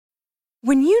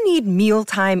When you need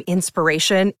mealtime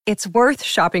inspiration, it's worth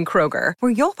shopping Kroger,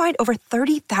 where you'll find over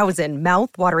 30,000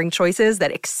 mouth-watering choices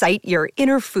that excite your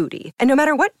inner foodie. And no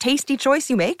matter what tasty choice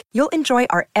you make, you'll enjoy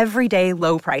our everyday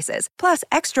low prices, plus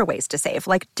extra ways to save,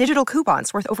 like digital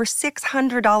coupons worth over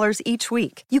 $600 each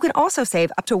week. You can also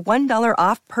save up to $1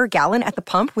 off per gallon at the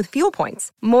pump with fuel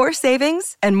points. More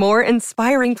savings and more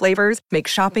inspiring flavors make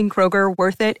shopping Kroger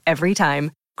worth it every time.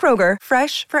 Kroger,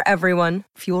 fresh for everyone.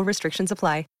 Fuel restrictions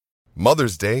apply.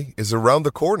 Mother's Day is around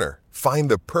the corner.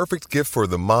 Find the perfect gift for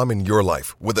the mom in your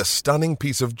life with a stunning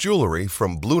piece of jewelry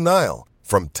from Blue Nile.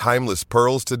 From timeless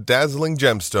pearls to dazzling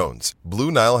gemstones,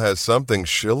 Blue Nile has something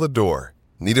she'll adore.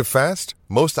 Need it fast?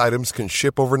 Most items can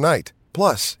ship overnight.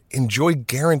 Plus, enjoy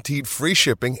guaranteed free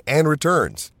shipping and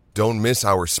returns. Don't miss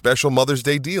our special Mother's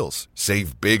Day deals.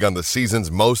 Save big on the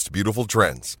season's most beautiful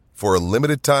trends. For a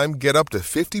limited time, get up to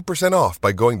 50% off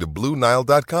by going to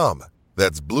BlueNile.com.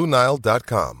 That's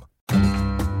BlueNile.com.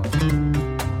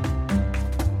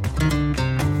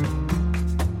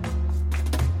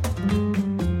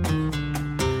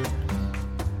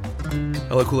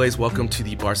 Hello, Kool-Aids. Welcome to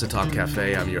the Barca Talk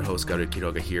Cafe. I'm your host, Gabriel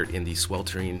Quiroga, here in the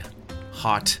sweltering,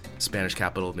 hot Spanish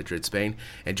capital, Madrid, Spain.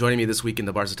 And joining me this week in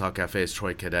the Barca Talk Cafe is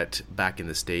Troy Cadet, back in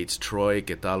the States. Troy,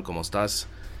 ¿qué tal? ¿Cómo estás?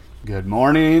 Good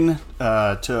morning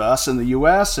to us in the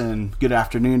U.S. and good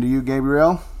afternoon to you,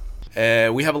 Gabriel.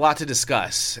 We have a lot to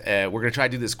discuss. We're going to try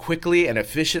to do this quickly and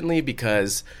efficiently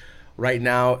because right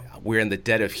now we're in the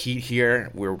dead of heat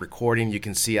here. We're recording. You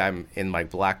can see I'm in my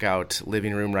blackout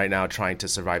living room right now trying to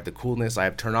survive the coolness. I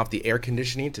have turned off the air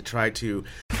conditioning to try to...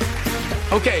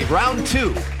 Okay, round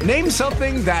two. Name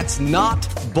something that's not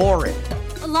boring.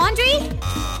 A laundry?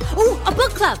 Ooh, a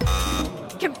book club.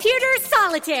 Computer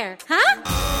solitaire, huh?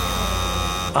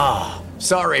 Ah, oh,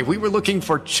 sorry. We were looking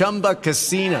for Chumba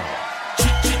Casino.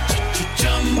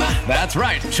 That's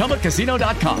right.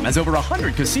 ChumbaCasino.com has over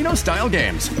 100 casino-style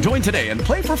games. Join today and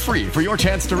play for free for your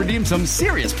chance to redeem some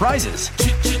serious prizes.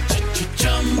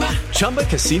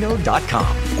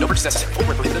 ChumbaCasino.com. No purchase necessary. Void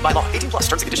where prohibited by law. 18+.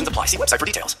 Terms and conditions apply. See website for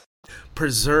details.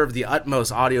 Preserve the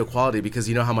utmost audio quality because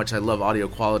you know how much I love audio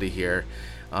quality here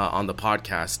on the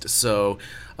podcast. So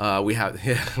we have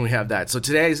that. So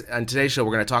on today's show,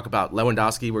 we're going to talk about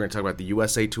Lewandowski. We're going to talk about the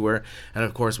USA Tour. And,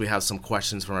 of course, we have some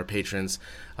questions from our patrons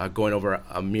going over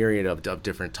a myriad of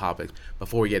different topics.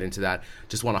 Before we get into that,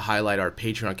 just want to highlight our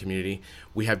Patreon community.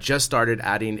 We have just started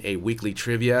adding a weekly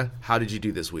trivia. How did you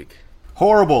do this week?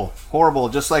 Horrible,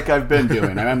 just like I've been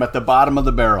doing. I'm at the bottom of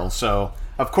the barrel, so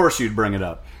of course you'd bring it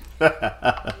up.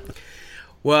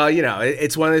 Well, you know,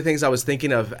 it's one of the things I was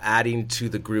thinking of adding to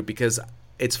the group because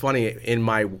it's funny, in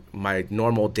my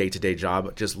normal day-to-day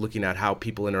job, just looking at how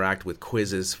people interact with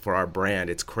quizzes for our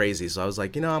brand, it's crazy. So I was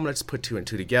like, I'm going to just put two and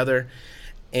two together,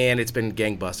 and it's been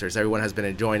gangbusters. Everyone has been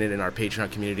enjoying it in our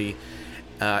Patreon community.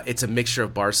 It's a mixture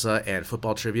of Barca and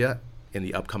football trivia. In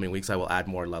the upcoming weeks, I will add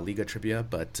more La Liga trivia,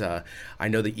 but I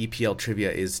know the EPL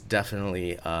trivia is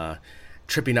definitely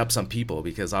tripping up some people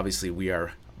because obviously we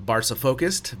are Barca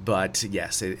focused, but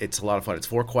yes, it's a lot of fun. It's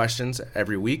 4 questions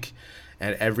every week,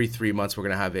 and every 3 months we're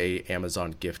going to have a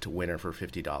Amazon gift winner for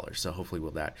 $50. So hopefully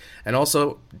we'll that. And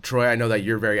also, Troy, I know that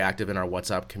you're very active in our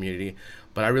WhatsApp community,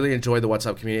 but I really enjoy the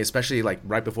WhatsApp community, especially like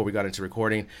right before we got into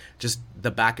recording, just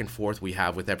the back and forth we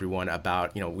have with everyone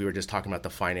about, we were just talking about the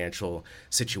financial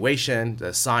situation, the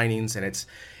signings, and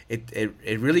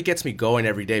it really gets me going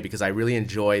every day because I really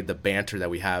enjoy the banter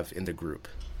that we have in the group.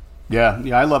 Yeah,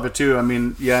 I love it too. I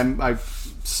mean, I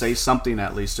say something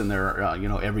at least in there,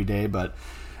 every day, but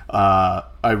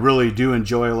I really do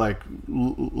enjoy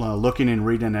looking and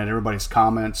reading at everybody's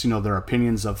comments, their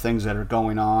opinions of things that are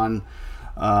going on.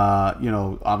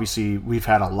 Obviously we've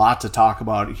had a lot to talk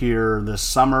about here this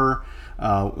summer,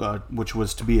 which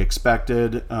was to be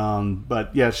expected.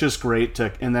 But yeah, it's just great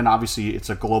and then obviously it's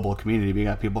a global community. We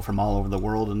got people from all over the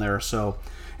world in there. So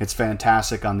it's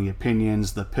fantastic on the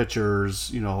opinions, the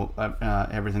pictures,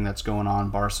 everything that's going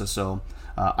on Barca. So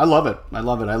I love it. I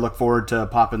look forward to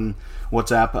popping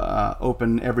WhatsApp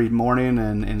open every morning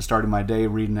and starting my day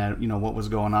reading at, what was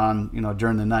going on,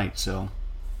 during the night. So.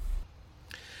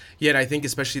 Yeah, and I think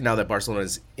especially now that Barcelona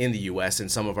is in the U.S.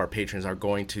 and some of our patrons are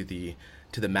going to the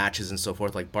matches and so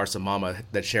forth, like Barca Mama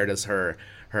that shared us her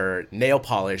nail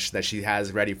polish that she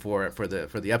has ready for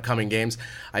the upcoming games.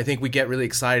 I think we get really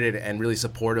excited and really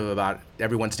supportive about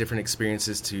everyone's different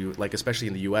experiences to, like, especially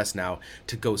in the U.S. now,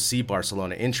 to go see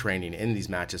Barcelona in training in these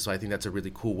matches. So I think that's a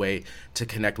really cool way to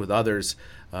connect with others,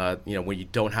 when you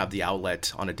don't have the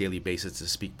outlet on a daily basis to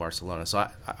speak Barcelona. So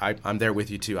I'm there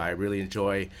with you too. I really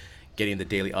enjoy getting the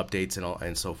daily updates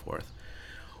and so forth.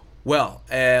 Well,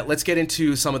 let's get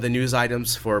into some of the news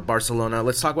items for Barcelona.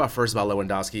 Let's talk first about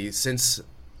Lewandowski. Since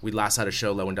we last had a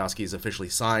show, Lewandowski is officially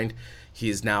signed. He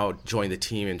has now joined the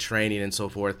team in training and so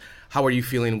forth. How are you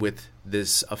feeling with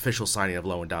this official signing of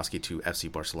Lewandowski to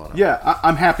FC Barcelona? Yeah,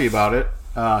 I'm happy about it.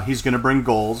 He's going to bring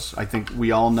goals. I think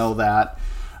we all know that.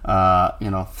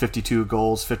 52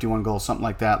 goals, 51 goals, something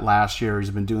like that last year.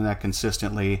 He's been doing that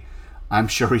consistently. I'm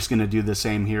sure he's going to do the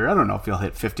same here. I don't know if he'll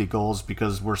hit 50 goals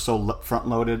because we're so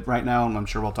front-loaded right now, and I'm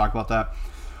sure we'll talk about that.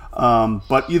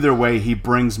 But either way, he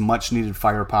brings much-needed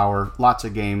firepower. Lots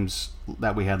of games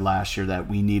that we had last year that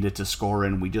we needed to score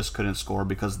in, we just couldn't score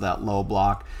because of that low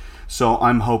block. So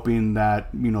I'm hoping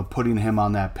that, putting him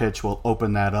on that pitch will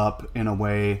open that up in a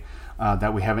way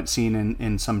that we haven't seen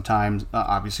in some time,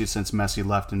 obviously since Messi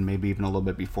left and maybe even a little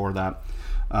bit before that.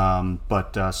 I'm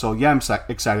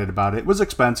excited about it. It was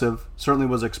expensive, certainly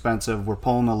was expensive. We're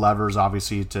pulling the levers,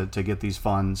 obviously, to get these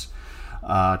funds,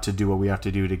 to do what we have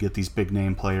to do to get these big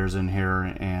name players in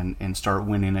here and start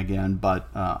winning again. But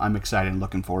I'm excited and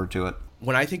looking forward to it.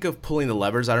 When I think of pulling the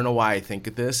levers, I don't know why I think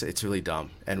of this. It's really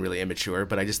dumb and really immature,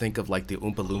 but I just think of like the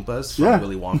Oompa Loompas from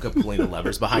Willy Wonka pulling the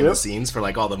levers behind the scenes for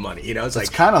like all the money. It's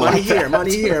like kind of money like here, that.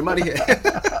 money here, money here.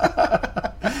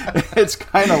 It's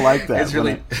kind of like that. It's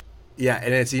really... Yeah,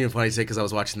 and it's even funny to say because I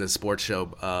was watching this sports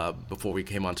show before we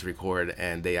came on to record,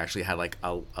 and they actually had like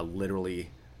a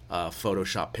literally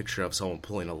Photoshop picture of someone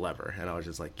pulling a lever, and I was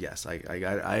just like, yes,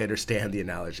 I understand the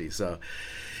analogy. So,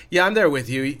 yeah, I'm there with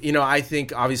you. I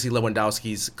think obviously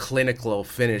Lewandowski's clinical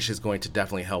finish is going to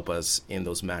definitely help us in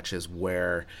those matches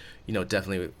where,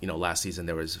 definitely, last season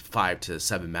there was 5 to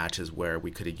 7 matches where we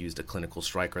could have used a clinical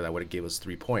striker that would have gave us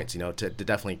 3 points, to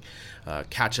definitely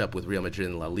catch up with Real Madrid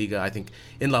in La Liga. I think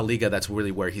in La Liga, that's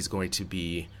really where he's going to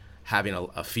be having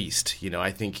a feast.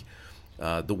 I think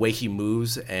the way he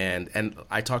moves, and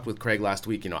I talked with Craig last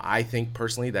week, I think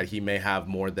personally that he may have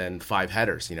more than 5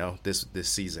 headers, this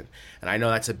season. And I know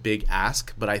that's a big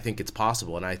ask, but I think it's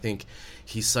possible. And I think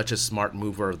he's such a smart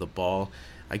mover of the ball.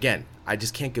 Again, I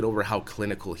just can't get over how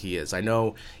clinical he is. I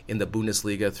know in the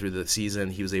Bundesliga through the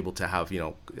season, he was able to have,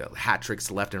 hat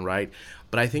tricks left and right.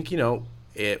 But I think,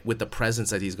 with the presence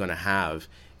that he's going to have,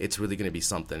 it's really going to be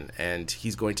something. And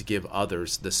he's going to give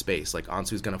others the space. Like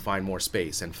Ansu's going to find more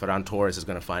space, and Ferran Torres is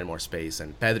going to find more space,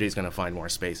 and Pedri is going to find more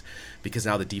space, because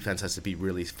now the defense has to be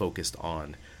really focused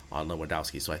on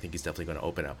Lewandowski. So I think he's definitely going to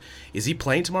open up. Is he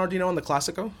playing tomorrow, do you know, in the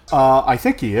Clasico? I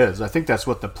think he is. I think that's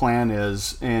what the plan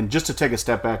is. And just to take a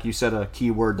step back, you said a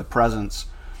key word, the presence.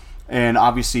 And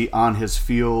obviously on his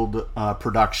field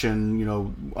production,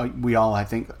 we all, I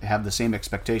think, have the same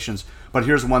expectations. But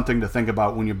here's one thing to think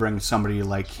about when you bring somebody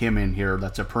like him in here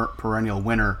that's a perennial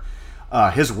winner.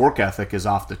 His work ethic is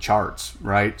off the charts,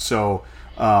 right? So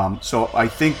I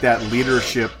think that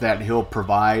leadership that he'll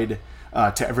provide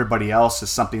to everybody else is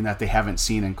something that they haven't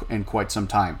seen in quite some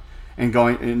time. And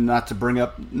not to bring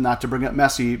up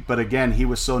Messi, but again, he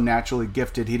was so naturally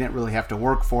gifted, he didn't really have to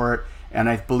work for it. And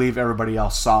I believe everybody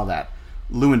else saw that.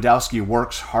 Lewandowski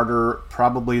works harder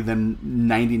probably than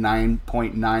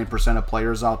 99.9% of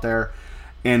players out there,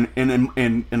 in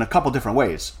a couple different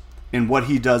ways. In what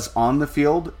he does on the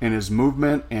field, in his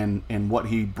movement, and what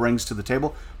he brings to the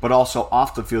table, but also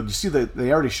off the field. You see that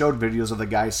they already showed videos of the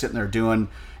guy sitting there doing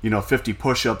 50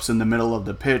 push-ups in the middle of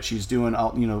the pitch. He's doing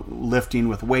lifting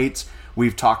with weights.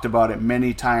 We've talked about it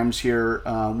many times here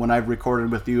when I've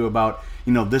recorded with you about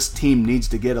this team needs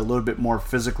to get a little bit more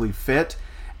physically fit,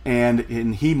 and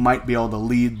he might be able to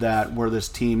lead that where this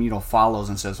team follows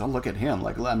and says, oh, look at him,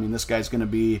 this guy's going to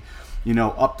be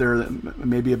up there,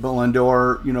 maybe a Ballon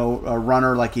d'Or a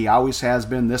runner like he always has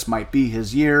been. This might be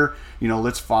his year.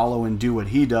 Let's follow and do what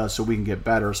he does so we can get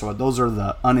better. So those are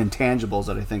the unintangibles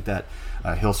that I think that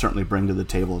he'll certainly bring to the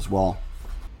table as well.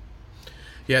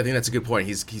 Yeah, I think that's a good point.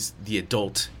 He's the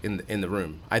adult in the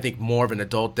room. I think more of an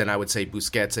adult than I would say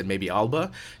Busquets and maybe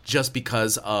Alba, just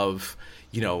because of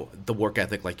the work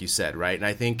ethic, like you said, right? And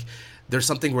I think there's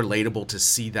something relatable to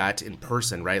see that in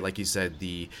person, right? Like you said,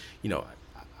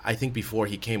 I think before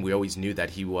he came, we always knew that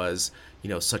he was,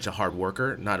 such a hard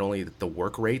worker, not only the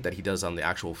work rate that he does on the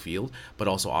actual field, but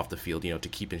also off the field, to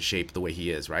keep in shape the way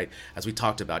he is, right? As we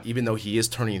talked about, even though he is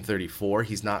turning 34,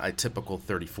 he's not a typical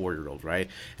 34-year-old, right?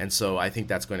 And so I think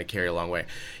that's going to carry a long way.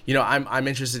 I'm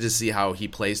interested to see how he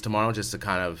plays tomorrow, just to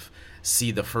kind of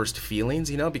see the first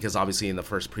feelings, because obviously in the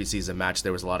first preseason match,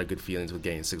 there was a lot of good feelings with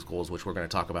getting 6 goals, which we're going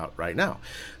to talk about right now.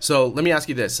 So let me ask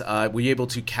you this. Were you able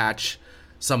to catch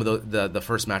some of the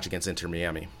first match against Inter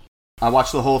Miami? I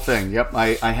watched the whole thing. Yep,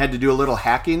 I had to do a little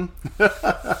hacking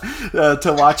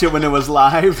to watch it when it was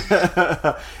live,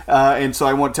 and so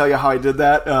I won't tell you how I did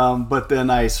that. But then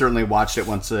I certainly watched it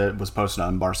once it was posted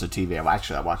on Barca TV.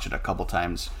 I watched it a couple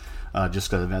times just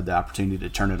because I've had the opportunity to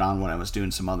turn it on when I was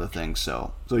doing some other things.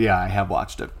 So yeah, I have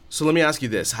watched it. So let me ask you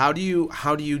this: how do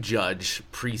you judge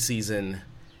preseason?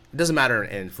 It doesn't matter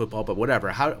in football, but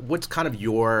whatever. What's kind of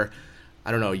your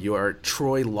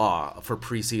Troy law for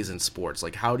preseason sports?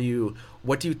 Like,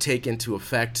 what do you take into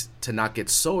effect to not get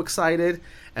so excited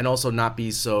and also not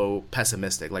be so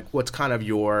pessimistic? Like, what's kind of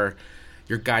your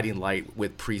guiding light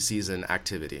with preseason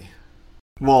activity?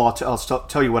 Well, I'll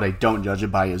tell you what I don't judge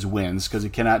it by is wins, because you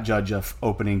cannot judge a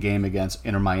opening game against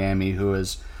Inter Miami, who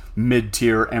is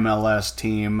mid-tier MLS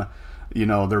team. You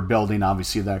know, they're building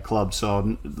obviously that club.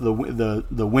 So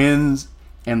the wins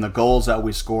and the goals that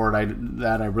we scored, I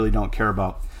really don't care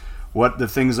about. What the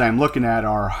things I'm looking at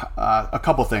are a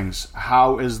couple things.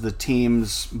 How is the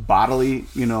team's bodily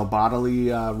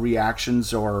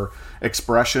reactions or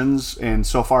expressions? And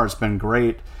so far, it's been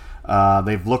great.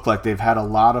 They've looked like they've had a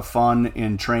lot of fun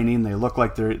in training. They look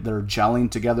like they're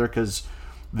gelling together, because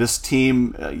this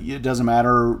team, it doesn't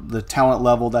matter the talent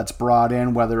level that's brought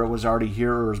in, whether it was already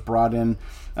here or is brought in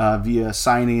via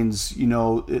signings. You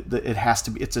know, it has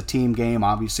to be. It's a team game,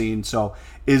 obviously, and so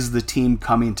is the team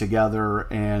coming together,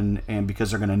 and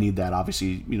because they're going to need that,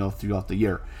 obviously, you know, throughout the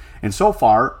year. And so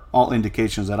far, all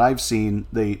indications that I've seen,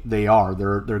 they are.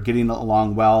 They're getting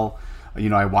along well. You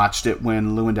know, I watched it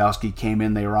when Lewandowski came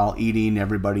in. They were all eating.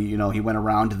 Everybody, you know, he went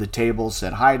around to the table,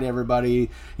 said hi to everybody.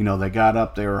 You know, they got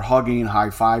up, they were hugging,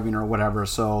 high-fiving or whatever.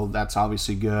 So that's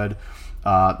obviously good.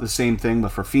 The same thing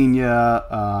with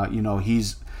Rafinha. You know,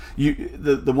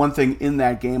 the one thing in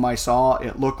that game I saw,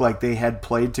 it looked like they had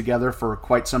played together for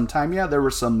quite some time. Yeah, there were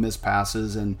some missed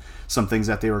passes and some things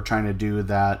that they were trying to do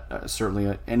that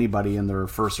certainly anybody in their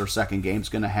first or second game is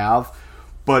going to have.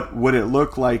 But what it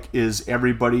looked like is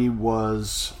everybody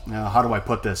was, how do I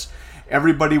put this?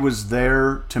 Everybody was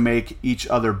there to make each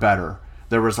other better.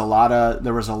 There was a lot of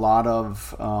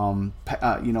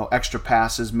extra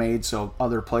passes made so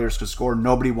other players could score.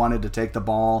 Nobody wanted to take the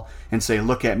ball and say,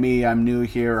 "Look at me, I'm new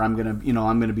here. I'm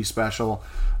gonna be special."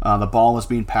 The ball was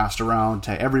being passed around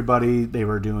to everybody. They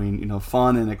were doing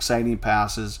fun and exciting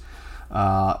passes.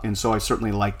 And so I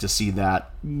certainly like to see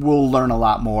that. We'll learn a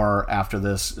lot more after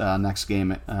this next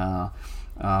game.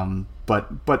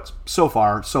 But so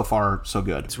far, so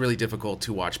good. It's really difficult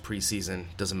to watch preseason.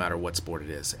 Doesn't matter what sport it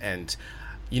is. And,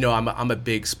 I'm a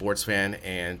big sports fan.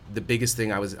 And the biggest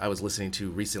thing I was listening to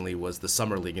recently was the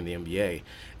Summer League in the NBA.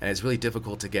 And it's really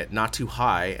difficult to get not too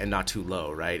high and not too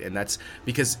low, right? And that's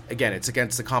because, again, it's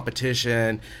against the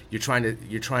competition. You're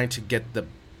trying to get the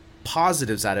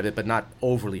positives out of it, but not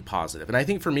overly positive. And I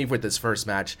think for me with this first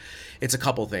match, it's a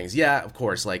couple things. Yeah, of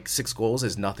course, like 6 goals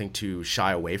is nothing to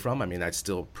shy away from. I mean, that's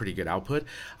still pretty good output.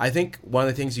 I think one of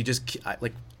the things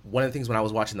when I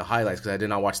was watching the highlights, because I did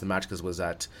not watch the match because it was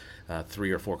at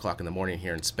 3 or 4 o'clock in the morning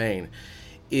here in Spain,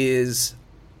 is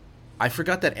I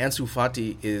forgot that Ansu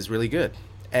Fati is really good.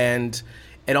 And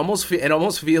it almost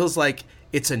feels like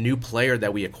it's a new player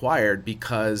that we acquired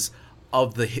because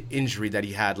of the injury that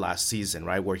he had last season,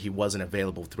 right, where he wasn't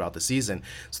available throughout the season.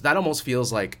 So that almost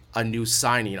feels like a new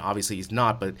signing. Obviously, he's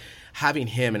not, but having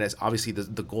him, and as obviously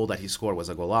the goal that he scored was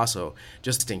a golazo,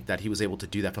 just to think that he was able to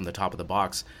do that from the top of the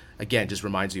box, again, just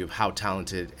reminds you of how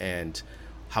talented and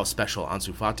how special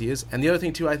Ansu Fati is. And the other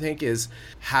thing, too, I think, is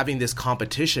having this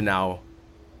competition now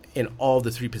in all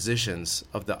the 3 positions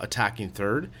of the attacking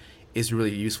third is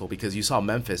really useful, because you saw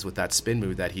Memphis with that spin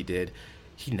move that he did.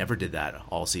 He never did that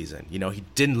all season. He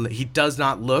didn't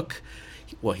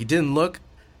look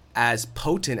as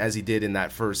potent as he did in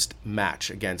that first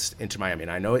match against Inter Miami.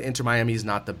 And I know Inter Miami is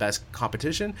not the best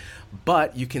competition,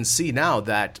 but you can see now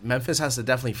that Memphis has to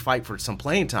definitely fight for some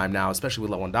playing time now, especially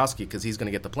with Lewandowski, because he's going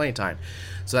to get the playing time.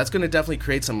 So that's going to definitely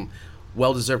create some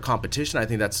well-deserved competition. I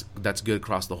think that's good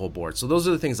across the whole board. So those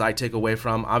are the things I take away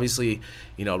from. Obviously,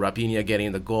 Rafinha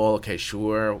getting the goal, okay,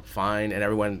 sure, fine, and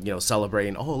everyone,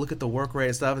 celebrating, oh, look at the work rate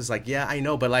and stuff. It's like, yeah, I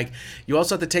know, but you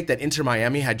also have to take that Inter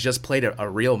Miami had just played a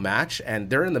real match, and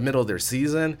they're in the middle of their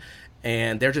season,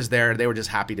 and they're just there. They were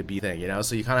just happy to be there,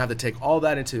 So you kind of have to take all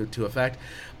that into effect.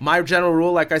 My general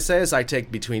rule, like I say, is I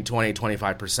take between 20 and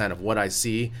 25% of what I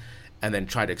see and then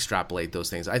try to extrapolate those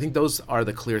things. I think those are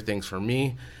the clear things for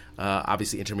me.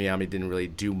 Obviously, Inter Miami didn't really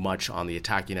do much on the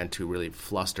attacking end to really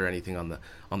fluster anything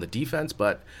on the defense,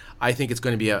 but I think it's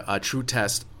going to be a true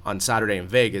test on Saturday in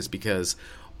Vegas, because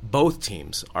both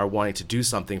teams are wanting to do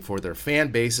something for their fan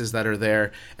bases that are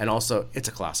there, and also it's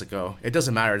a Clásico. It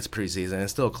doesn't matter, it's preseason,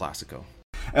 it's still a Clásico.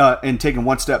 And taking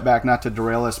one step back, not to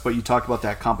derail us, but you talked about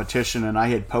that competition, and I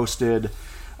had posted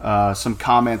some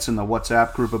comments in the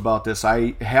WhatsApp group about this.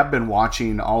 I have been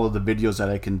watching all of the videos that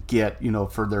I can get,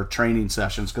 for their training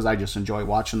sessions, because I just enjoy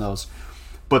watching those.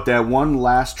 But that one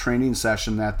last training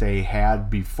session that they had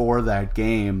before that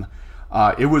game,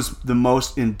 it was the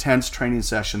most intense training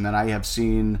session that I have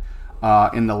seen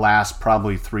in the last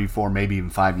probably 3, 4, maybe even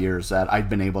 5 years that I've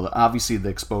been able to. Obviously, the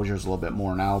exposure is a little bit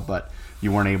more now, but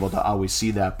you weren't able to always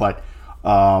see that. But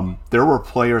there were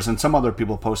players, and some other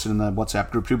people posted in the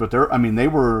WhatsApp group too, but they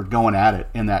were going at it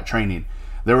in that training.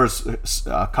 There was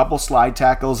a couple slide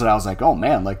tackles that I was like, oh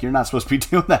man, like you're not supposed to be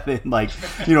doing that in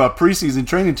a preseason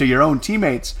training to your own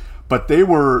teammates. But they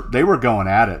were going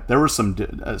at it. There was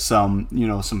some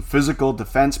physical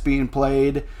defense being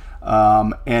played,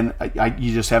 and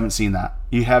you just haven't seen that.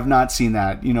 You have not seen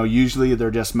that. Usually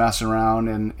they're just messing around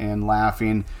and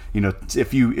laughing.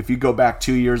 If you go back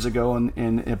 2 years ago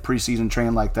in a preseason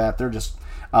training like that, they're just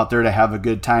out there to have a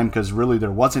good time, because really there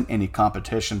wasn't any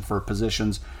competition for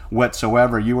positions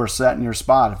whatsoever. You were set in your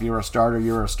spot. If you were a starter,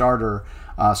 you were a starter.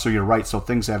 So you're right. So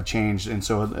things have changed, and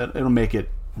so it'll make it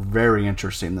very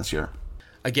interesting this year.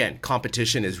 Again,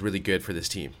 competition is really good for this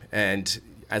team. And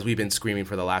as we've been screaming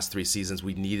for the last 3 seasons,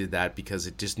 we needed that because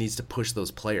it just needs to push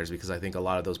those players, because I think a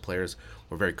lot of those players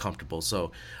were very comfortable.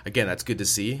 So again, that's good to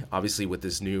see. Obviously, with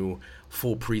this new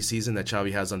full preseason that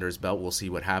Xavi has under his belt, we'll see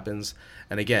what happens.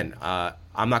 And again,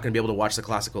 I'm not going to be able to watch the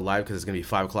Clásico live because it's going to be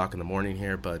 5 o'clock in the morning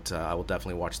here, but I will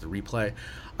definitely watch the replay.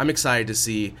 I'm excited to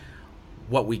see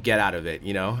what we get out of it.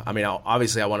 I mean,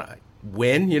 obviously I want to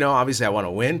win, obviously I want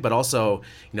to win, but also,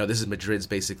 this is Madrid's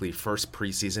basically first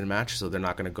preseason match, so they're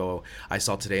not going to go. I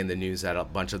saw today in the news that a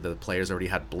bunch of the players already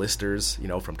had blisters,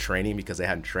 from training because they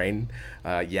hadn't trained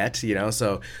yet,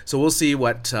 so we'll see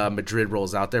what Madrid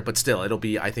rolls out there, but still,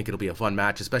 I think it'll be a fun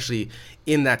match, especially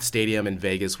in that stadium in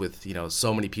Vegas with,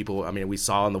 so many people. I mean, we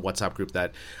saw in the WhatsApp group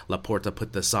that Laporta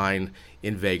put the sign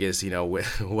in Vegas,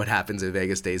 what happens in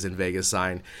Vegas stays in Vegas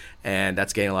sign, and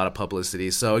that's getting a lot of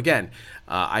publicity. So again,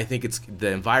 I think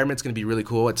the environment's going to be really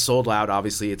cool. It's sold out,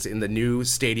 obviously. It's in the new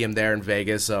stadium there in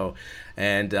Vegas,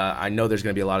 and I know there's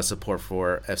going to be a lot of support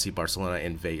for FC Barcelona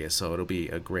in Vegas, so it'll be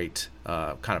a great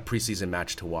kind of preseason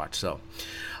match to watch. So,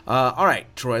 all right,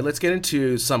 Troy, let's get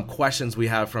into some questions we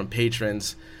have from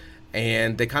patrons.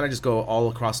 And they kind of just go all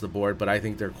across the board, but I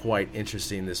think they're quite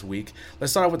interesting this week.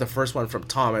 Let's start off with the first one from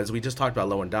Tom, as we just talked about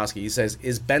Lewandowski. He says,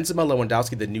 is Benzema,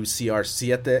 Lewandowski the new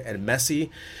CR7 and Messi?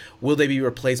 Will they be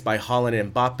replaced by Haaland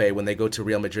and Mbappe when they go to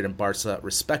Real Madrid and Barca,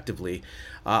 respectively?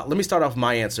 Let me start off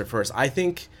my answer first. I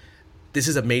think this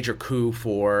is a major coup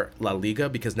for La Liga,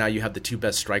 because now you have the 2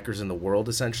 best strikers in the world,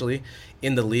 essentially,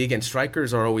 in the league, and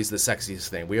strikers are always the sexiest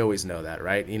thing. We always know that,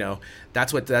 right?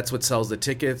 That's what sells the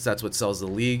tickets, that's what sells the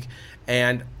league,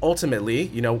 and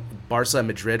ultimately, Barca and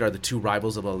Madrid are the 2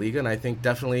 rivals of La Liga, and I think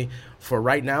definitely for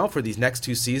right now, for these next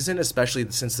 2 seasons,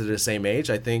 especially since they're the same age,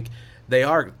 I think they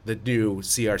are the new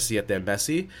CR7 and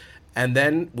Messi. And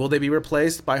then will they be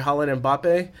replaced by Haaland and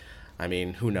Mbappe? I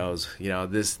mean, who knows?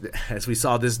 This, as we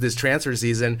saw this transfer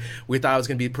season, we thought it was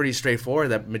going to be pretty straightforward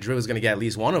that Madrid was going to get at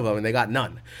least one of them, and they got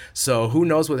none. So who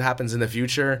knows what happens in the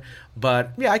future?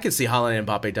 But yeah, I could see Haaland and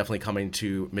Mbappe definitely coming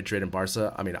to Madrid and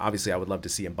Barca. I mean, obviously, I would love to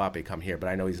see Mbappe come here, but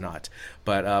I know he's not.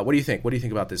 But what do you think? What do you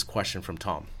think about this question from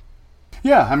Tom?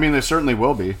 Yeah, I mean, there certainly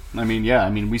will be. I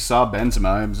mean, we saw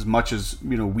Benzema, as much as,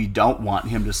 we don't want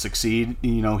him to succeed,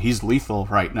 he's lethal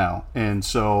right now. And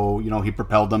so, he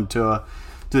propelled them to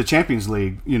the Champions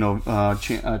League,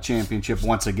 championship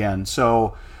once again.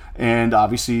 So, and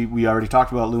obviously we already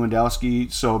talked about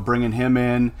Lewandowski, so bringing him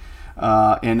in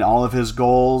and all of his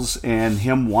goals and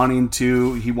him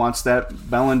he wants that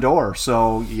Ballon d'Or.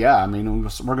 So, yeah, I mean, we're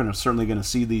certainly going to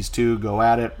see these 2 go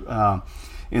at it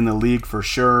in the league for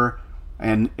sure.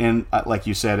 And like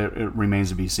you said, it remains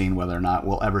to be seen whether or not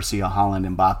we'll ever see a Haaland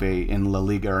and Mbappe in La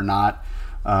Liga or not.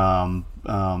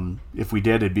 If we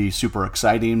did, it'd be super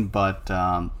exciting, but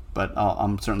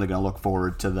I'm certainly going to look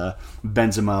forward to the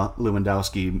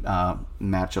Benzema-Lewandowski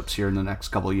matchups here in the next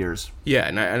couple of years. Yeah,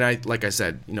 and I like I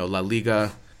said, La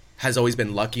Liga has always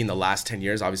been lucky in the last 10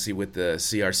 years, obviously with the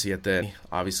CR7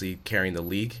 obviously carrying the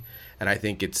league. And I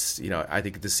think I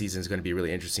think this season is going to be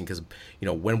really interesting because,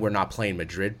 when we're not playing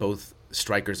Madrid, both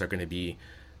strikers are going to be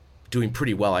doing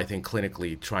pretty well, I think,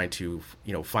 clinically, trying to,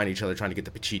 find each other, trying to get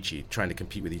the Pichichi, trying to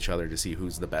compete with each other to see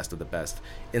who's the best of the best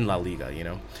in La Liga,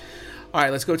 All right,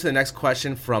 let's go to the next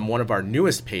question from one of our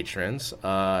newest patrons,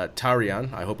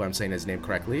 Tarian. I hope I'm saying his name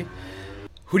correctly.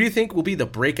 Who do you think will be the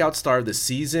breakout star of the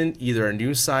season, either a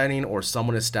new signing or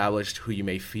someone established who you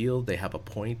may feel they have a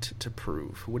point to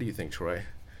prove? What do you think, Troy?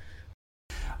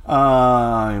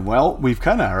 Well, we've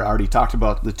kind of already talked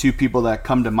about the two people that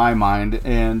come to my mind,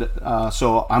 and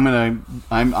so I'm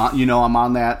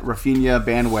on that Rafinha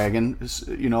bandwagon.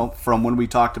 From when we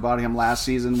talked about him last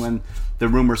season, when the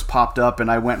rumors popped up,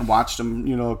 and I went and watched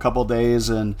him, a couple days,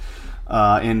 and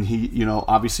he,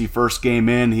 obviously first game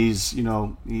in,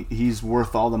 he's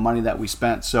worth all the money that we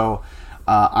spent. So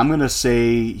I'm going to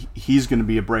say he's going to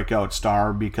be a breakout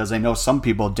star, because I know some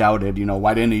people doubted,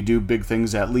 why didn't he do big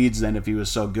things at Leeds then if he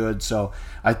was so good? So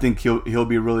I think he'll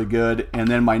be really good. And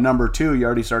then my number 2, you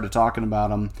already started talking about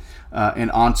him, in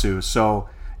Ansu. So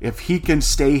if he can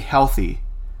stay healthy,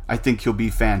 I think he'll be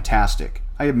fantastic.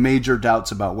 I have major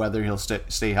doubts about whether he'll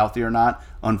stay healthy or not,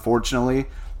 unfortunately.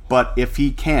 But if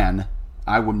he can,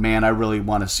 I really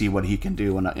want to see what he can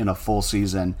do in a full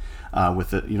season,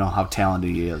 with it, how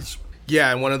talented he is.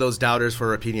 Yeah, and one of those doubters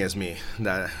for Rafinha is me.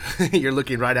 That you're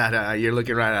looking right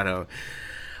at him.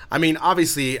 I mean,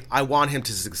 obviously, I want him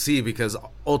to succeed, because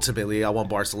ultimately I want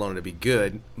Barcelona to be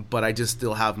good, but I just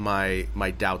still have my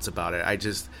doubts about it. I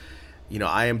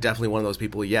am definitely one of those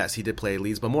people. Yes, he did play at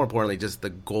Leeds, but more importantly, just the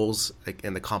goals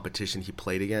and the competition he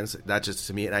played against. That just,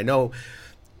 to me, and I know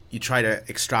you try to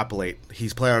extrapolate.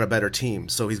 He's playing on a better team,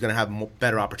 so he's going to have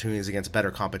better opportunities against better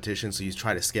competition, so you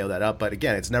try to scale that up. But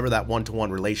again, it's never that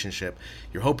one-to-one relationship.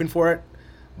 You're hoping for it,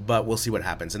 but we'll see what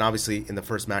happens. And obviously, in the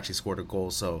first match, he scored a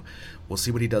goal, so we'll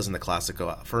see what he does in the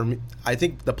Clásico. For me, I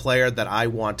think the player that I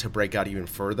want to break out even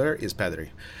further is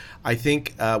Pedri. I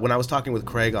think when I was talking with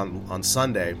Craig on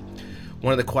Sunday,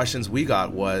 one of the questions we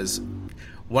got was,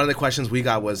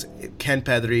 can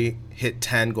Pedri hit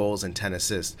 10 goals and 10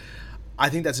 assists? I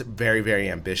think that's very,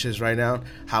 very ambitious right now.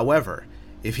 However,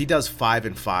 if he does 5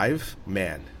 and 5,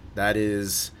 man, that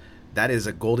is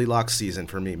a Goldilocks season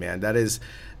for me, man. That is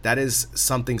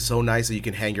something so nice that you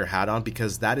can hang your hat on,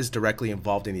 because that is directly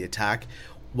involved in the attack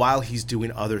while he's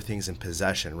doing other things in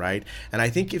possession, right? And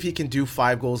I think if he can do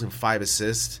 5 goals and 5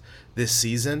 assists this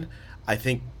season, I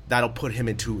think that'll put him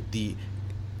into the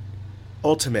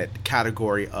ultimate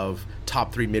category of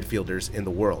top 3 midfielders in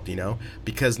the world,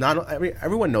 because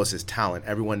everyone knows his talent,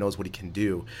 everyone knows what he can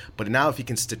do, but now if he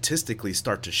can statistically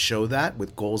start to show that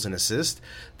with goals and assists,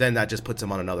 then that just puts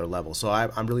him on another level. So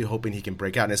I'm really hoping he can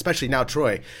break out, and especially now,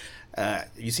 Troy,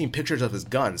 you've seen pictures of his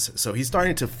guns, so he's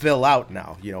starting to fill out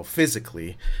now,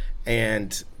 physically,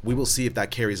 and we will see if that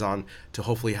carries on to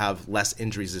hopefully have less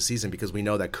injuries this season, because we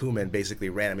know that Koeman basically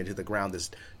ran him into the ground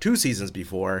this 2 seasons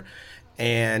before.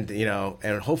 And,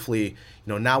 and hopefully,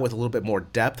 now with a little bit more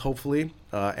depth, hopefully,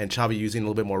 and Xavi using a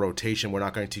little bit more rotation, we're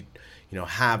not going to,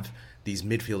 have these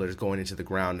midfielders going into the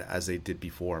ground as they did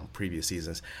before in previous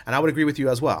seasons. And I would agree with you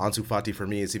as well. Ansu Fati, for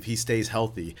me, is if he stays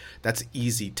healthy, that's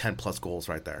easy 10-plus goals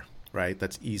right there, right?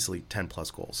 That's easily 10-plus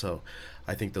goals. So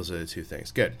I think those are the 2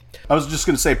 things. Good. I was just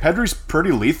going to say, Pedri's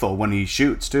pretty lethal when he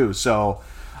shoots, too. So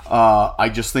I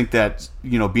just think that,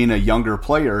 being a younger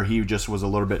player, he just was a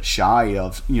little bit shy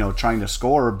of, trying to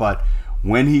score. But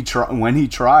when he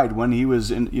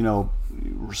was in,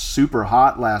 super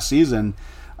hot last season,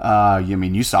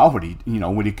 you saw what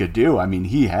he could do. I mean,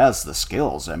 he has the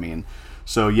skills.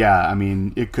 So yeah,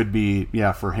 it could be,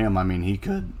 for him.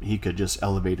 He could just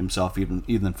elevate himself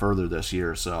even further this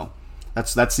year. So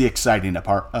that's the exciting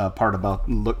part about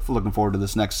looking forward to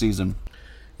this next season.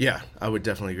 Yeah, I would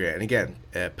definitely agree. And again,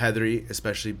 Pedri,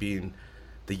 especially being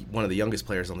one of the youngest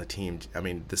players on the team,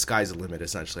 the sky's the limit,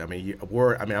 essentially.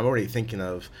 I'm already thinking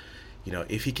of,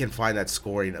 if he can find that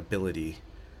scoring ability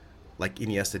like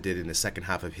Iniesta did in the second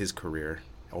half of his career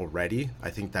already, I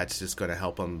think that's just going to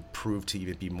help him prove to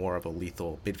even be more of a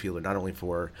lethal midfielder, not only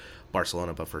for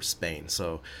Barcelona, but for Spain.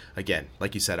 So, again,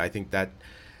 like you said, I think that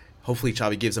hopefully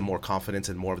Xavi gives him more confidence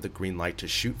and more of the green light to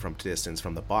shoot from distance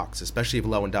from the box, especially if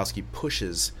Lewandowski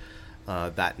pushes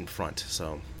that in front.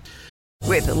 So,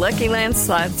 with the Lucky Land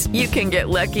Slots, you can get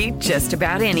lucky just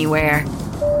about anywhere.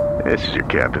 This is your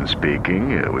captain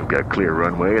speaking. We've got clear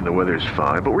runway and the weather's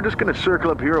fine, but we're just going to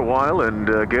circle up here a while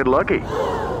and get lucky.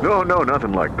 No,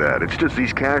 nothing like that. It's just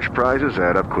these cash prizes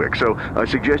add up quick. So I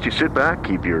suggest you sit back,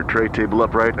 keep your tray table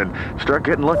upright, and start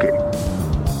getting lucky.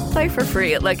 Play for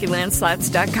free at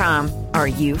LuckyLandSlots.com. Are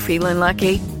you feeling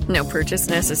lucky? No purchase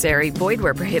necessary. Void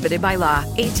where prohibited by law.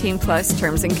 18+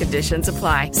 terms and conditions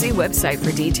apply. See website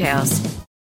for details.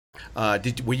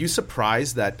 Were you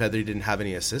surprised that Pedri didn't have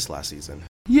any assists last season?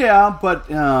 Yeah, but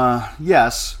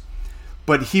yes.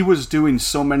 But he was doing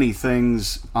so many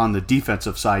things on the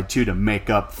defensive side too to make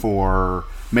up for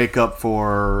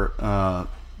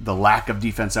the lack of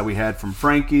defense that we had from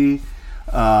Frankie.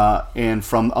 And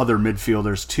from other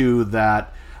midfielders too,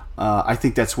 that I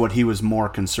think that's what he was more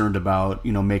concerned about,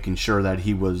 making sure that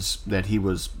he was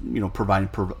providing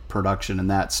production in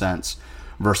that sense.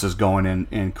 versus going in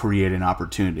and creating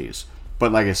opportunities.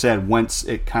 But like I said, once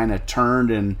it kind of turned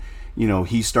and,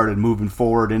 he started moving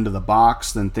forward into the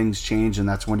box, then things changed, and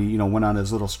that's when he, went on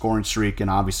his little scoring streak and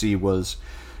obviously was,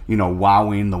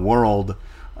 wowing the world.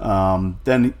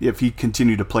 Then if he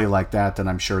continued to play like that, then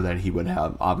I'm sure that he would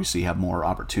have more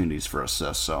opportunities for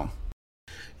assists. So.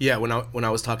 Yeah, when I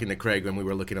was talking to Craig when we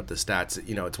were looking up the stats,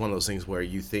 it's one of those things where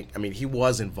you think, he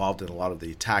was involved in a lot of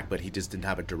the attack, but he just didn't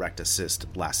have a direct assist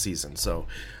last season. So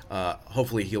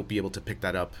hopefully he'll be able to pick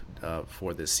that up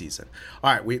for this season.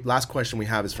 All right, last question we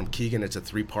have is from Keegan. It's a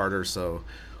 3-parter, so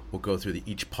we'll go through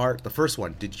each part. The first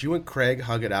one, did you and Craig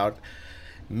hug it out,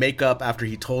 make up after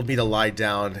he told me to lie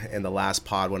down in the last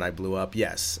pod when I blew up?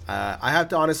 Yes. I have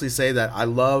to honestly say that I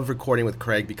love recording with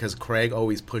Craig because Craig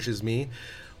always pushes me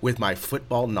with my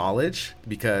football knowledge,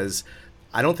 because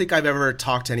I don't think I've ever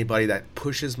talked to anybody that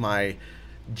pushes my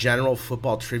general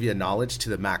football trivia knowledge to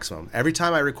the maximum. Every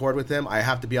time I record with him, I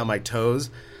have to be on my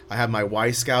toes. I have my Y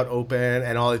Scout open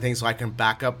and all the things so I can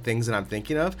back up things that I'm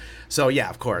thinking of. So yeah,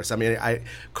 of course.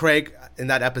 Craig in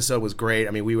that episode was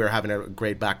great. We were having a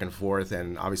great back and forth,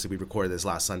 and obviously we recorded this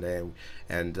last Sunday,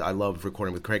 and I love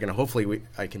recording with Craig, and hopefully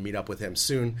I can meet up with him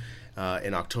soon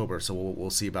in October. So we'll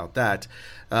see about that.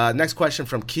 Next question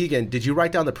from Keegan. Did you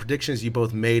write down the predictions you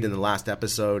both made in the last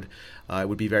episode? It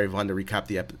would be very fun to recap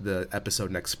the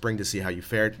episode next spring to see how you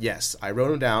fared. Yes, I wrote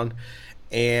them down.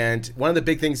 And one of the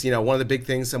big things,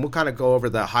 and we'll kind of go over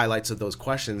the highlights of those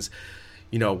questions.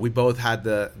 We both had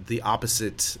the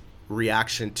opposite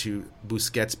reaction to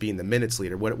Busquets being the minutes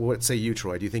leader. What say you,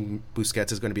 Troy? Do you think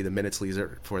Busquets is going to be the minutes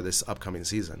leader for this upcoming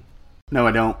season? No,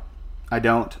 I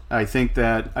don't. I think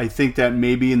that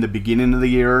maybe in the beginning of the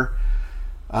year,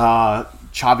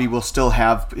 Xavi will still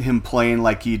have him playing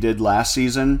like he did last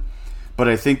season. But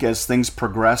I think as things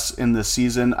progress in the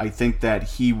season, I think that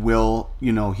he will be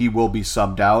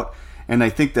subbed out. And I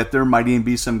think that there might even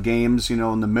be some games,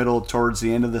 in the middle towards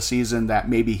the end of the season that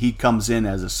maybe he comes in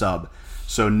as a sub.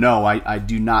 So no, I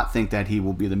do not think that he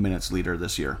will be the minutes leader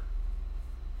this year.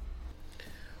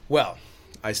 Well,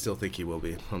 I still think he will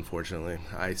be, unfortunately.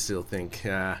 I still think,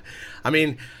 from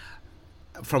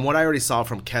what I already saw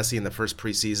from Kessie in the first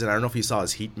preseason, I don't know if you saw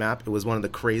his heat map. It was one of the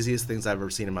craziest things I've ever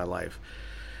seen in my life,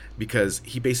 because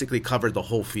he basically covered the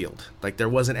whole field. Like, there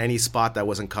wasn't any spot that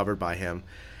wasn't covered by him.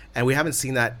 And we haven't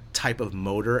seen that type of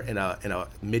motor in a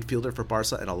midfielder for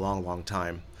Barca in a long, long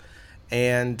time.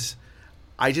 And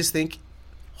I just think,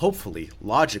 hopefully,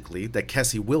 logically, that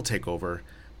Kessie will take over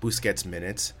Busquets'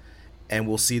 minutes, and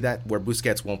we'll see that where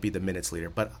Busquets won't be the minutes leader.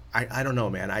 But I don't know,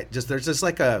 man. There's just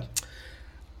like a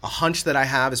hunch that I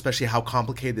have, especially how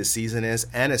complicated this season is,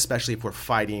 and especially if we're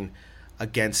fighting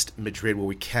against Madrid where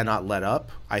we cannot let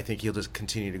up. I think he'll just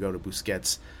continue to go to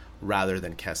Busquets rather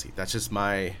than Kessie. That's just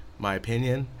my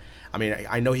opinion.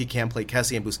 I know he can play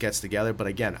Kessie and Busquets together, but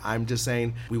again, I'm just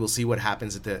saying we will see what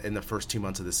happens in the first 2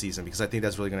 months of the season, because I think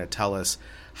that's really going to tell us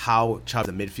how Xavi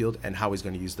the midfield and how he's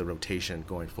going to use the rotation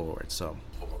going forward. So,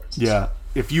 yeah,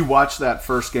 if you watch that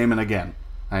first game, and again,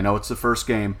 I know it's the first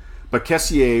game, but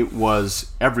Kessie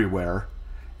was everywhere.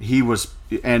 He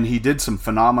did some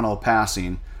phenomenal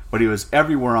passing, but he was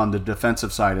everywhere on the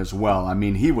defensive side as well.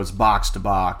 He was box to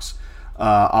box,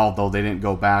 although they didn't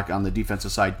go back on the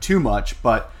defensive side too much,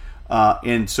 but.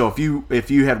 And so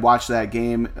if you had watched that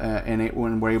game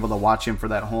when we're able to watch him for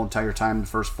that whole entire time, the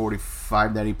first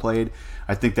 45 that he played,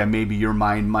 I think that maybe your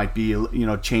mind might be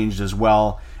changed as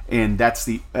well. And that's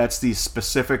the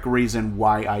specific reason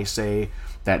why I say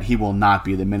that he will not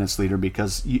be the minutes leader,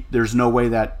 because there's no way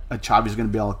that Xavi's going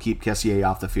to be able to keep Kessie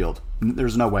off the field.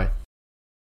 There's no way.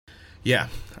 Yeah,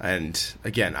 and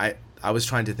again, I was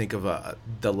trying to think of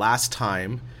the last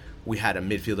time we had a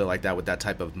midfielder like that with that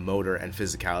type of motor and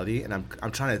physicality, and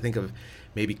I'm trying to think of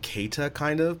maybe Keita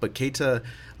but Keita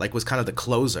was kind of the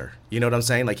closer. You know what I'm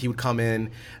saying? Like, he would come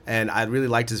in, and I really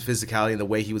liked his physicality and the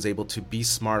way he was able to be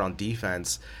smart on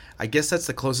defense. I guess that's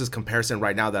the closest comparison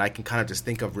right now that I can kind of just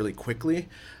think of really quickly.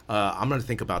 I'm going to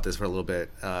think about this for a little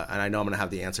bit, and I know I'm going to have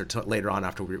the answer later on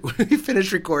after we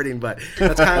finish recording, but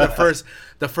that's kind of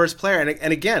the first player.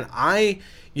 And again,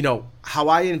 how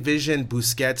I envision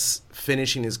Busquets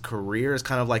finishing his career is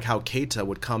kind of like how Keita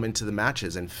would come into the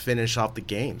matches and finish off the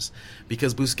games,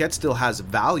 because Busquets still has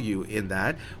value in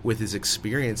that with his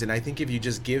experience. And I think if you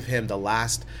just give him the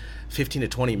last 15 to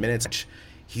 20 minutes,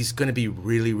 he's going to be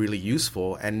really, really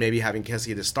useful, and maybe having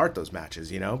Kessie to start those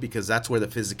matches, because that's where the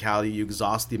physicality, you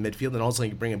exhaust the midfield, and also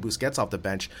you bring in Busquets off the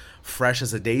bench, fresh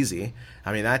as a daisy.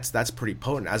 I mean, that's pretty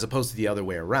potent, as opposed to the other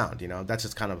way around. That's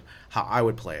just kind of how I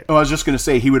would play it. Oh, I was just going to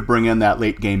say he would bring in that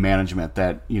late game management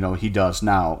that he does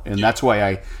now, and that's why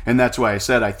I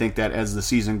said I think that as the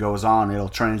season goes on, it'll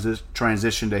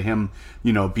transition to him,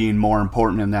 being more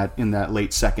important in that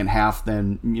late second half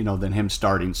than him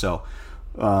starting. So.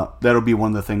 That'll be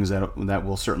one of the things that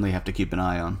we'll certainly have to keep an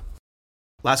eye on.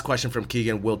 Last question from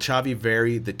Keegan. Will Xavi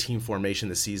vary the team formation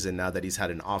this season now that he's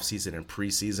had an off-season and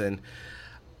preseason?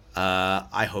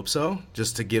 I hope so,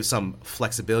 just to give some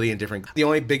flexibility and different. The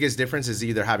only biggest difference is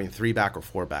either having 3-back or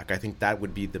 4-back. I think that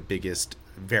would be the biggest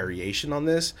variation on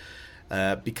this,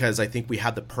 because I think we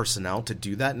have the personnel to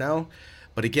do that now.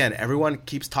 But again, everyone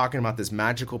keeps talking about this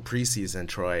magical preseason,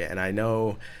 Troy, and I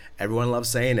know everyone loves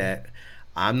saying it.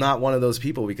 I'm not one of those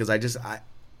people, because I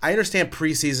understand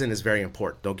preseason is very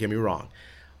important. Don't get me wrong.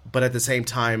 But at the same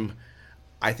time,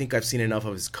 I think I've seen enough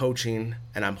of his coaching,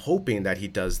 and I'm hoping that he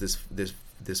does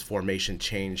this formation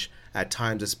change at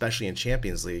times, especially in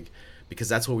Champions League, because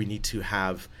that's where we need to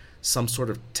have some sort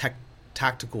of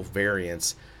tactical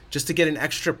variance just to get an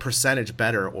extra percentage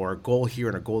better, or a goal here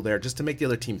and a goal there, just to make the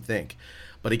other team think.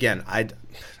 But again, I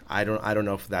don't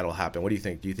know if that'll happen. What do you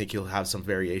think? Do you think he'll have some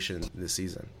variation this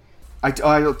season?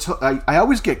 I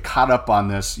always get caught up on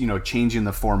this, changing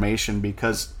the formation,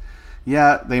 because,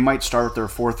 they might start with their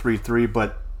 4-3-3,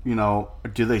 but,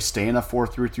 do they stay in a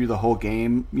 4-3-3 the whole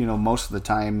game? Most of the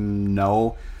time,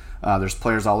 no. There's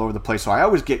players all over the place. So I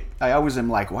always am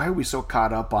like, why are we so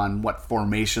caught up on what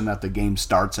formation that the game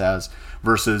starts as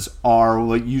versus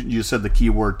you said the key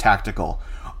word, tactical.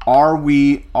 Are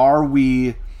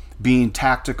we being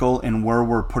tactical in where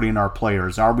we're putting our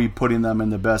players? Are we putting them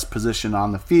in the best position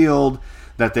on the field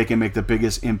that they can make the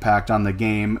biggest impact on the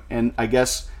game? And I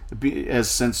guess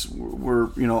since we're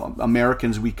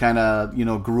Americans, we kind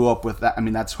of grew up with that. I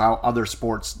mean, that's how other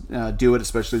sports do it,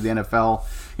 especially the NFL.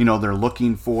 They're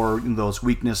looking for those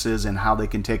weaknesses and how they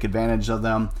can take advantage of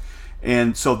them.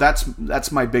 And so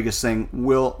that's my biggest thing.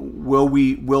 Will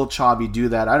Xavi do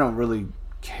that? I don't really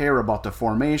care about the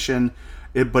formation.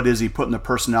 But is he putting the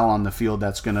personnel on the field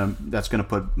that's gonna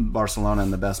put Barcelona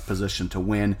in the best position to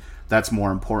win? That's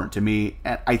more important to me.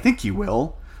 And I think he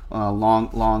will.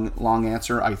 Long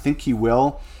answer. I think he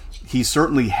will. He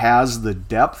certainly has the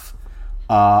depth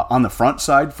on the front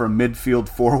side from midfield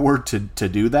forward to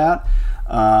do that.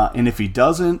 And if he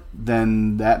doesn't,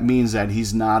 then that means that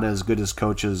he's not as good as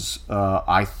coaches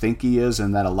I think he is,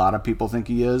 and that a lot of people think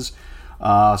he is.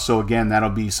 So again,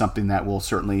 that'll be something that we'll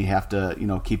certainly have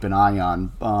to, keep an eye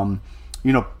on.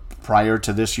 Prior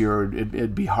to this year,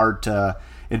 it'd be hard to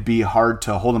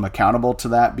hold him accountable to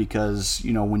that, because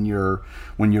when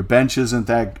your bench isn't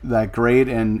that great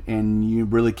and you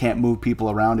really can't move people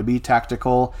around to be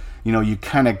tactical, you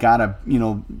kind of gotta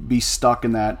be stuck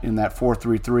in that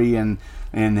 4-3-3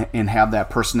 and have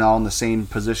that personnel in the same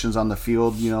positions on the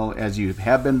field as you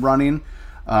have been running.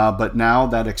 But now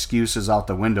that excuse is out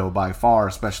the window by far,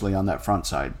 especially on that front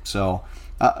side. So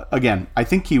again, I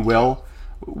think he will.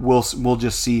 We'll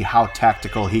just see how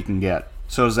tactical he can get.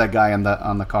 So is that guy on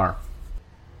the car.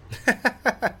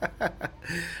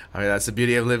 I mean, that's the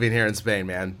beauty of living here in Spain,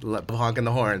 man. Honking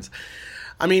the horns.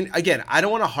 I mean, again, I don't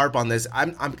want to harp on this.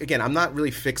 I'm not really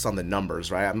fixed on the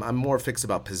numbers, right? I'm more fixed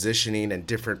about positioning and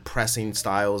different pressing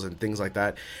styles and things like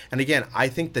that. And again, I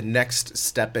think the next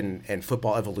step in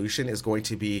football evolution is going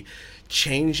to be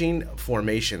changing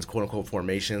formations, quote unquote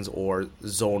formations, or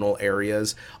zonal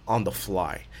areas on the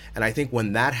fly. And I think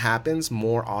when that happens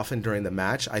more often during the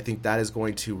match, I think that is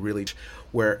going to really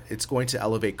where it's going to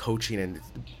elevate coaching and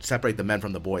separate the men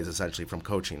from the boys, essentially, from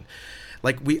coaching.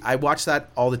 I watch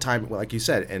that all the time, like you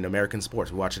said, in American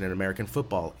sports. We watch it in American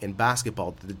football, in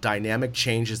basketball, the dynamic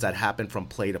changes that happen from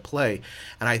play to play.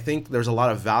 And I think there's a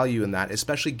lot of value in that,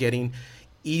 especially getting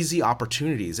easy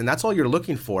opportunities. And that's all you're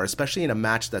looking for, especially in a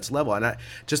match that's level. And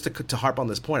just to harp on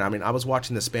this point, I mean, I was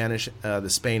watching the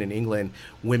Spain and England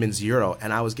Women's Euro,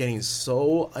 and I was getting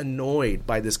so annoyed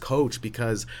by this coach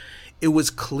because it was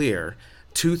clear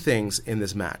two things in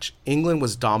this match. England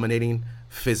was dominating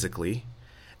physically,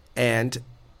 and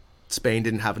Spain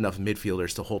didn't have enough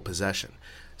midfielders to hold possession.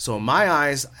 So in my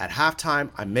eyes, at halftime,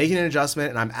 I'm making an adjustment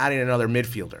and I'm adding another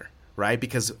midfielder, right?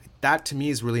 Because that to me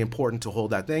is really important to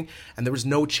hold that thing. And there was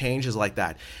no changes like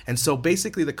that. And so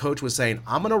basically the coach was saying,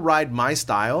 I'm going to ride my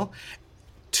style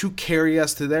to carry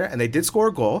us to there. And they did score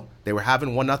a goal. They were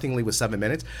having 1-0 lead with 7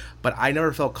 minutes. But I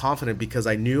never felt confident because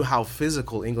I knew how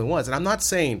physical England was. And I'm not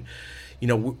saying,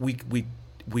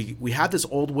 we have this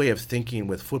old way of thinking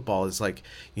with football. It's like,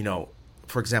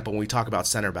 for example, when we talk about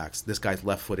center backs, this guy's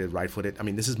left-footed, right-footed. I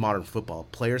mean, this is modern football.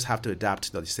 Players have to adapt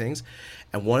to these things.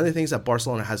 And one of the things that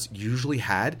Barcelona has usually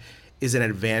had is an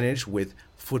advantage with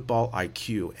football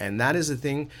IQ. And that is the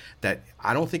thing that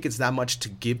I don't think it's that much to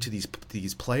give to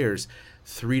these players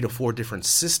 3 to 4 different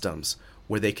systems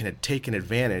where they can take an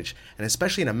advantage. And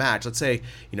especially in a match, let's say,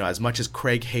 as much as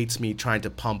Craig hates me trying to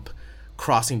pump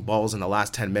crossing balls in the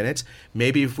last 10 minutes,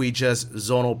 maybe if we just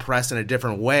zonal press in a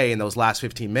different way in those last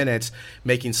 15 minutes,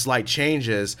 making slight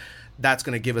changes, that's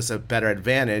going to give us a better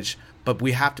advantage. But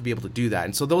we have to be able to do that.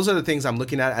 And so those are the things I'm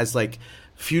looking at as like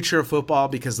future of football,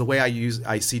 because the way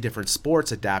I see different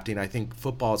sports adapting, I think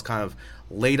football is kind of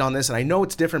late on this. And I know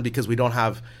it's different because we don't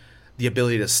have the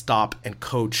ability to stop and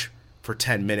coach for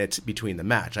 10 minutes between the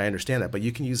match. I understand that, but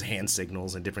you can use hand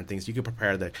signals and different things. You can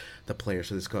prepare the players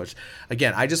for this coach.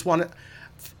 Again, I just want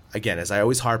to, as I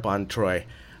always harp on, Troy,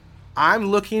 I'm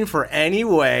looking for any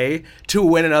way to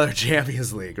win another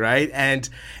Champions League, right? And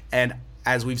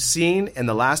as we've seen in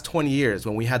the last 20 years,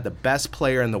 when we had the best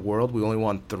player in the world, we only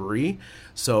won 3.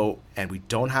 So, and we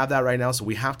don't have that right now. So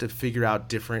we have to figure out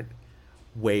different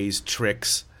ways,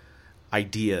 tricks,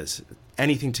 ideas,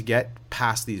 anything to get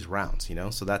past these rounds,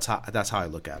 So that's how I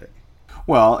look at it.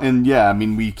 Well, and yeah, I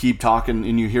mean, we keep talking,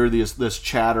 and you hear this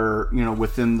chatter,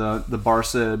 within the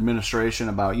Barca administration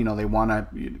about, they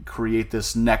want to create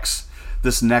this next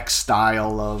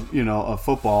style of, of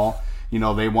football.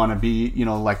 They want to be,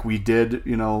 like we did,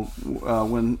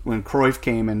 when Cruyff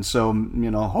came, and so,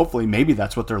 hopefully maybe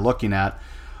that's what they're looking at.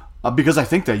 Because I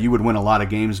think that you would win a lot of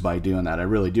games by doing that. I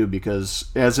really do. Because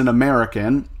as an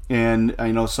American, and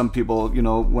I know some people,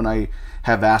 when I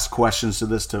have asked questions to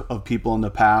this of people in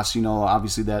the past,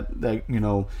 obviously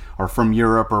that are from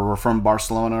Europe or were from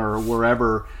Barcelona or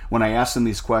wherever, when I asked them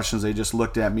these questions, they just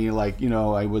looked at me like,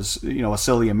 I was, a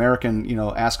silly American,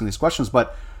 asking these questions.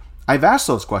 But I've asked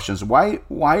those questions. Why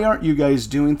aren't you guys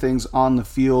doing things on the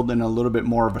field in a little bit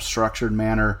more of a structured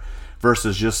manner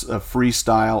versus just a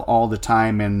freestyle all the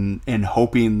time and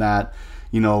hoping that,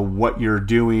 what you're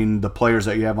doing, the players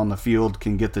that you have on the field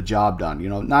can get the job done,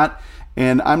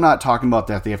 and I'm not talking about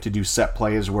that they have to do set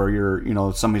plays where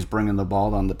you're, somebody's bringing the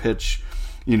ball on the pitch,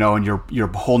 and you're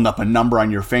holding up a number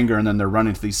on your finger and then they're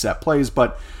running to these set plays.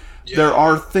 But there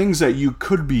are things that you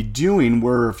could be doing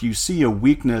where if you see a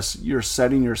weakness, you're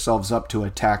setting yourselves up to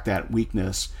attack that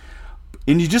weakness.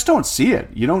 And you just don't see it.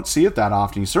 You don't see it that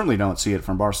often. You certainly don't see it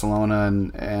from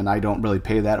Barcelona, and I don't really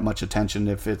pay that much attention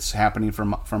if it's happening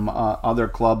from other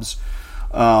clubs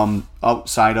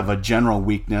outside of a general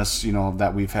weakness,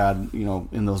 that we've had,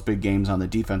 in those big games on the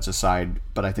defensive side.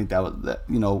 But I think that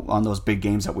on those big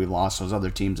games that we lost, those other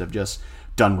teams have just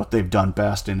done what they've done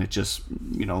best, and it just,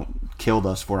 killed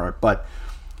us for it. But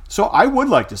so I would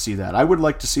like to see that. I would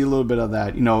like to see a little bit of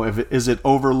that. Is it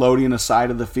overloading a side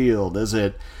of the field? Is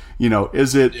it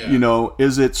is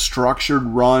it structured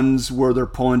runs where they're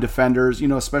pulling defenders?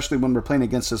 Especially when we're playing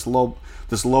against this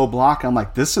low block, I'm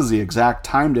like, this is the exact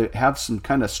time to have some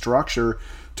kind of structure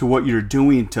to what you're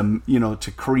doing to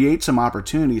to create some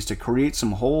opportunities, to create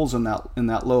some holes in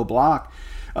that low block,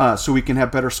 so we can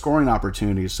have better scoring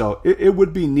opportunities. So it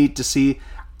would be neat to see.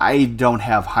 I don't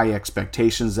have high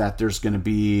expectations that there's going to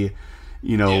be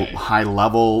high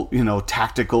level,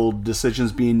 tactical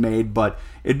decisions being made, but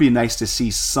it'd be nice to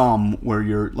see some where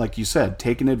you're, like you said,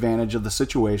 taking advantage of the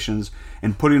situations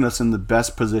and putting us in the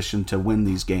best position to win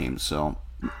these games. So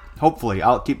hopefully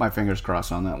I'll keep my fingers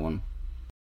crossed on that one.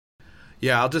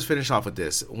 Yeah, I'll just finish off with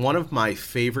this. One of my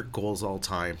favorite goals all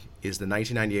time is the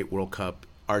 1998 World Cup,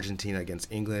 Argentina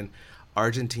against England.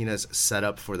 Argentina's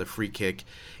setup for the free kick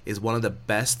is one of the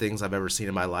best things I've ever seen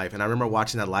in my life. And I remember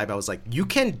watching that live, I was like, you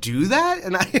can do that?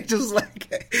 And I just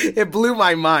it blew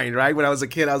my mind, right? When I was a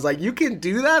kid, I was like, you can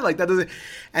do that? Like that doesn't,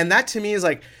 and that to me is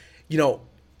like,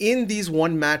 in these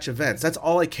one match events, that's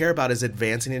all I care about is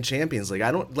advancing in Champions League.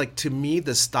 I don't to me,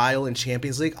 the style in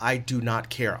Champions League, I do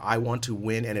not care. I want to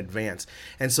win and advance.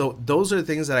 And so those are the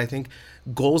things that I think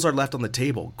goals are left on the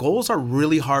table. Goals are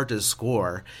really hard to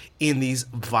score in these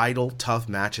vital, tough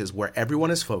matches where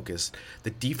everyone is focused. The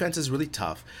defense is really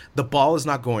tough. The ball is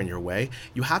not going your way.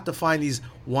 You have to find these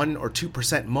 1 or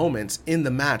 2% moments in the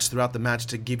match, throughout the match,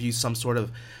 to give you some sort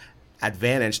of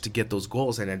advantage to get those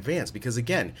goals and advance. Because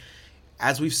again,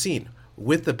 as we've seen,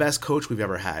 with the best coach we've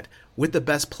ever had, with the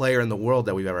best player in the world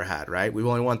that we've ever had, right? We've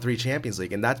only won 3 Champions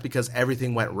League, and that's because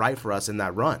everything went right for us in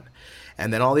that run.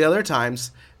 And then all the other times,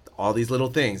 all these little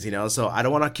things, So I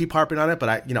don't want to keep harping on it, but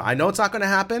I know it's not going to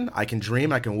happen. I can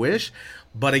dream, I can wish.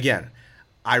 But again,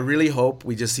 I really hope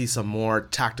we just see some more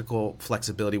tactical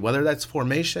flexibility, whether that's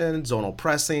formation, zonal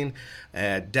pressing,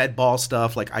 dead ball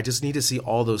stuff. Like, I just need to see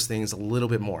all those things a little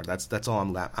bit more. That's all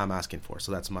I'm asking for.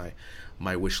 So that's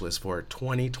my wish list for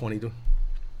 2022.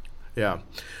 Yeah.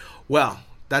 Well,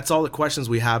 that's all the questions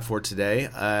we have for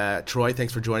today. Troy,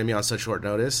 thanks for joining me on such short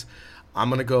notice. I'm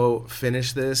going to go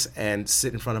finish this and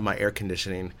sit in front of my air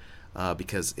conditioning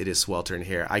because it is sweltering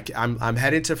here. I'm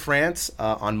headed to France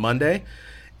on Monday.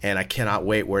 And I cannot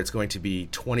wait, where it's going to be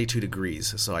 22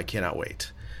 degrees. So I cannot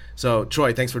wait. So,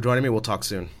 Troy, thanks for joining me. We'll talk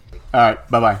soon. All right.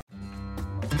 Bye-bye.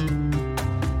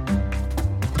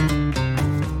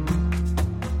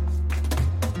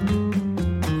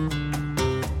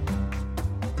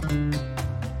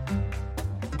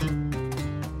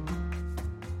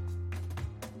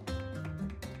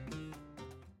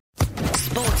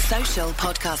 Sports Social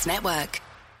Podcast Network.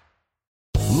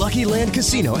 Lucky Land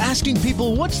Casino, asking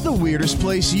people, what's the weirdest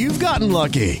place you've gotten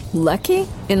lucky? Lucky?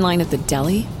 In line at the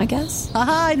deli, I guess?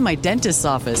 Aha, in my dentist's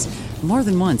office. More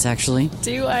than once, actually.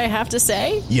 Do I have to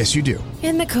say? Yes, you do.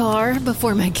 In the car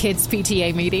before my kids'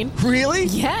 PTA meeting. Really?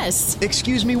 Yes.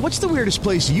 Excuse me, what's the weirdest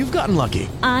place you've gotten lucky?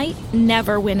 I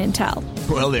never win and tell.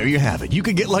 Well, there you have it. You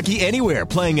can get lucky anywhere,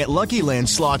 playing at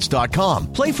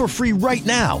LuckyLandSlots.com. Play for free right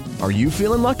now. Are you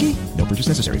feeling lucky? No purchase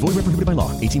necessary. Void where prohibited by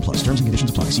law. 18+. Terms and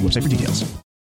conditions apply. See website for details.